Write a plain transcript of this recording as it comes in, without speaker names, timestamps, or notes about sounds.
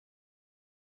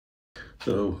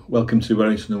So welcome to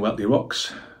Wellington and Watley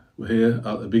Rocks. We're here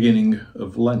at the beginning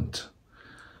of Lent,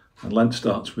 and Lent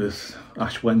starts with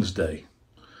Ash Wednesday,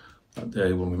 that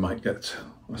day when we might get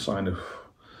a sign of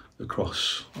the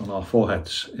cross on our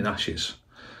foreheads in ashes.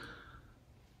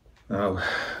 Now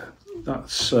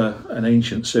that's an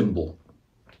ancient symbol,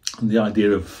 and the idea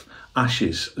of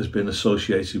ashes has been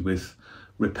associated with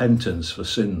repentance for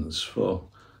sins for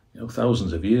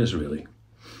thousands of years really.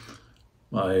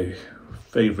 My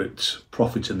favourite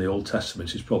prophet in the Old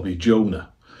Testament is probably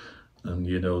Jonah, and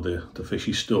the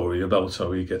fishy story about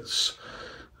how he gets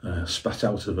spat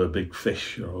out of a big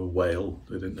fish or a whale.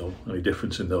 They didn't know any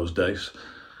difference in those days,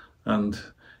 and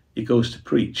he goes to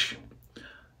preach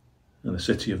in the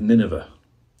city of Nineveh,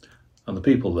 and the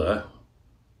people there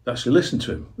actually listen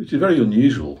to him, which is very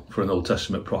unusual for an Old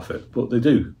Testament prophet, but they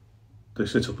do. They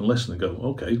sit up and listen and go,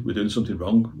 okay, we're doing something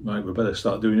wrong, right, we better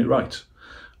start doing it right.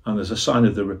 And as a sign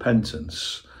of the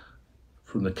repentance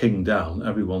from the king down,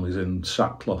 everyone is in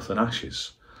sackcloth and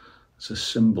ashes. It's a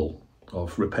symbol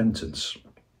of repentance.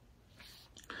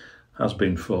 Has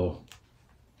been for,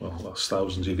 that's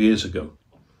thousands of years ago.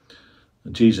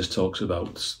 And Jesus talks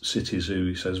about cities who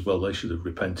he says, well, they should have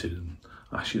repented in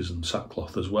ashes and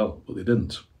sackcloth as well, but they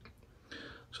didn't.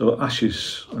 So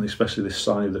ashes, and especially this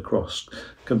sign of the cross,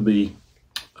 can be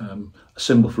a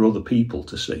symbol for other people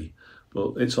to see.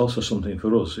 But it's also something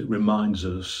for us. It reminds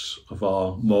us of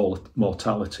our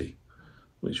mortality,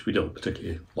 which we don't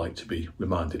particularly like to be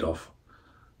reminded of.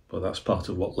 But that's part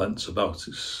of what Lent's about.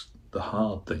 It's the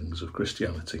hard things of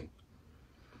Christianity.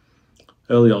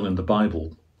 Early on in the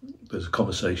Bible, there's a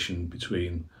conversation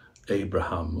between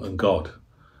Abraham and God.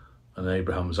 And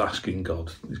Abraham's asking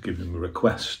God, he's giving him a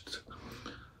request.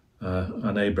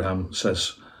 And Abraham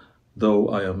says, though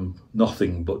I am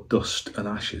nothing but dust and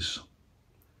ashes.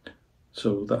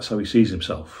 So that's how he sees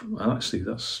himself, and actually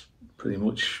that's pretty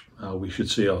much how we should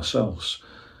see ourselves.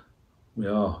 We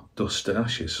are dust and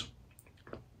ashes.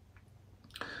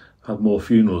 Had more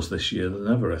funerals this year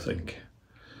than ever, I think.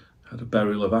 Had a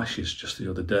burial of ashes just the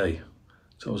other day.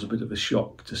 So it was a bit of a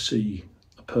shock to see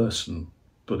a person,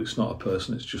 but it's not a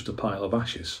person, it's just a pile of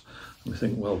ashes. And we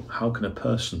think, well, how can a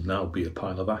person now be a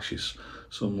pile of ashes?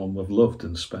 Someone we've loved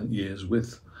and spent years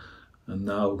with, and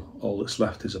now all that's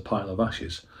left is a pile of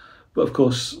ashes. But of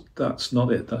course, that's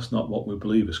not it. That's not what we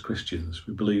believe as Christians.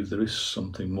 We believe there is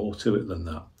something more to it than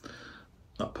that.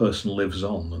 That person lives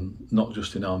on, and not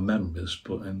just in our memories,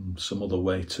 but in some other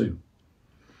way too.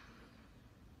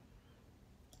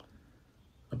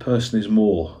 A person is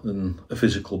more than a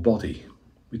physical body.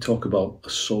 We talk about a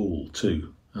soul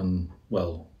too, and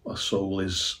well, a soul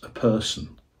is a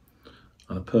person,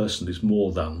 and a person is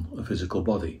more than a physical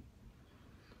body.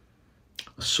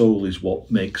 A soul is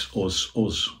what makes us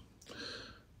us.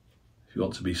 If you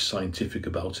want to be scientific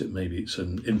about it, maybe it's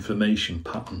an information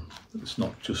pattern. It's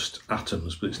not just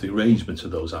atoms, but it's the arrangement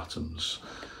of those atoms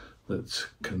that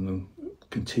can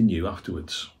continue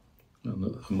afterwards, and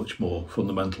at a much more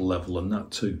fundamental level than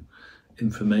that too.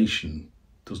 Information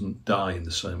doesn't die in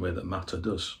the same way that matter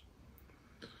does.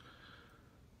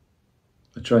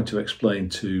 I tried to explain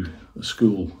to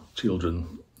school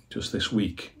children just this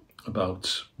week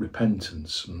about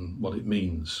repentance and what it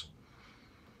means.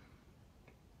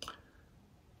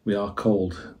 We are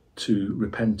called to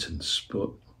repentance,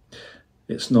 but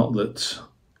it's not that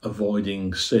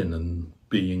avoiding sin and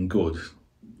being good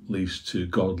leads to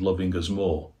God loving us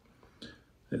more.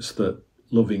 It's that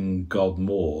loving God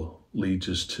more leads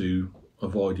us to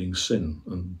avoiding sin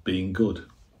and being good.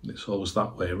 It's always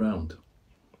that way around.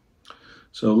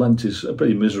 So Lent is a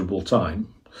pretty miserable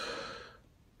time,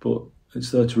 but it's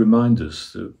there to remind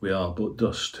us that we are but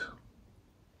dust.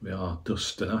 We are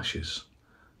dust and ashes,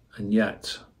 and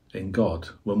yet in God,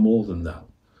 we're more than that.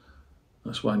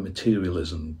 That's why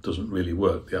materialism doesn't really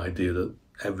work. The idea that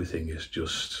everything is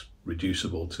just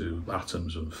reducible to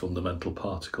atoms and fundamental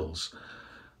particles.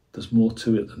 There's more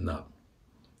to it than that.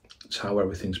 It's how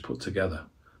everything's put together.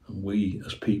 And we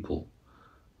as people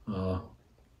are,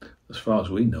 as far as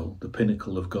we know, the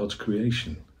pinnacle of God's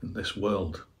creation in this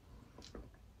world.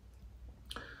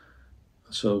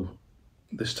 So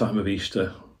this time of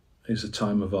Easter is a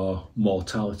time of our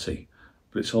mortality,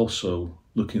 but it's also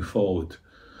looking forward.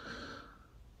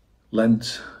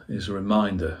 Lent is a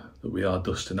reminder that we are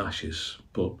dust and ashes,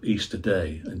 but Easter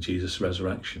Day and Jesus'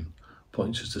 resurrection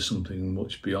points us to something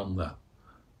much beyond that,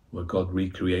 where God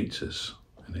recreates us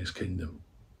in his kingdom.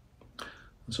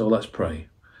 And so let's pray.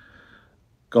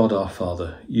 God our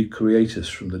Father, you create us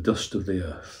from the dust of the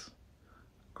earth.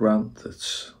 Grant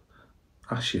that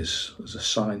ashes as a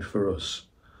sign for us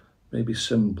may be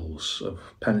symbols of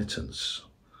penitence,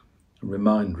 a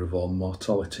reminder of our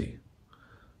mortality,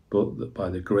 but that by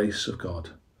the grace of God,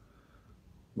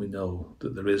 we know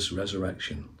that there is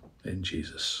resurrection in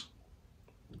Jesus.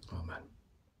 Amen.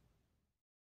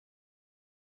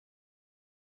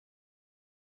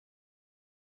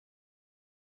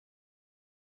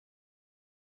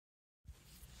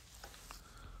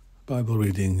 Bible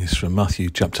reading is from Matthew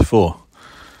chapter 4.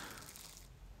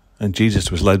 And Jesus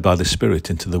was led by the Spirit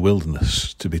into the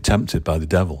wilderness to be tempted by the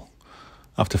devil.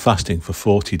 After fasting for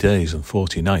 40 days and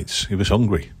 40 nights, he was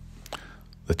hungry.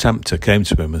 The tempter came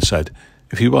to him and said,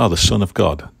 "If you are the Son of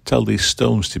God, tell these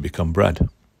stones to become bread."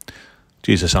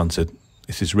 Jesus answered,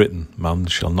 "It is written, man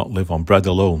shall not live on bread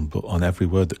alone, but on every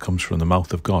word that comes from the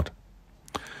mouth of God."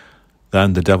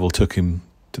 Then the devil took him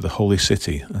to the holy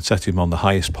city and set him on the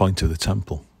highest point of the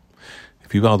temple.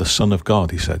 "If you are the Son of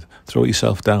God," he said, "throw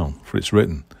yourself down, for it's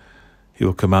written, He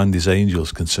will command His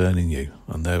angels concerning you,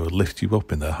 and they will lift you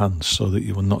up in their hands, so that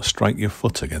you will not strike your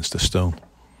foot against a stone."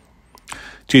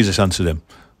 Jesus answered him,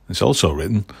 "It's also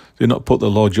written, do not put the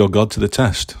Lord your God to the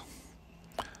test."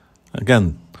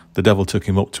 Again, the devil took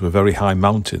him up to a very high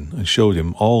mountain and showed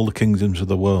him all the kingdoms of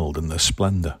the world and their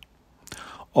splendour.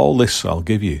 "All this I'll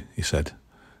give you," he said,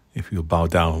 "if you'll bow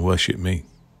down and worship me."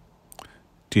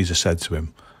 Jesus said to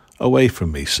him, "Away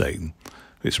from me, Satan.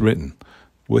 It's written,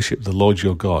 worship the Lord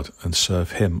your God and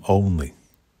serve Him only."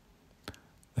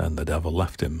 Then the devil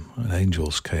left him, and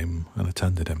angels came and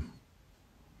attended him.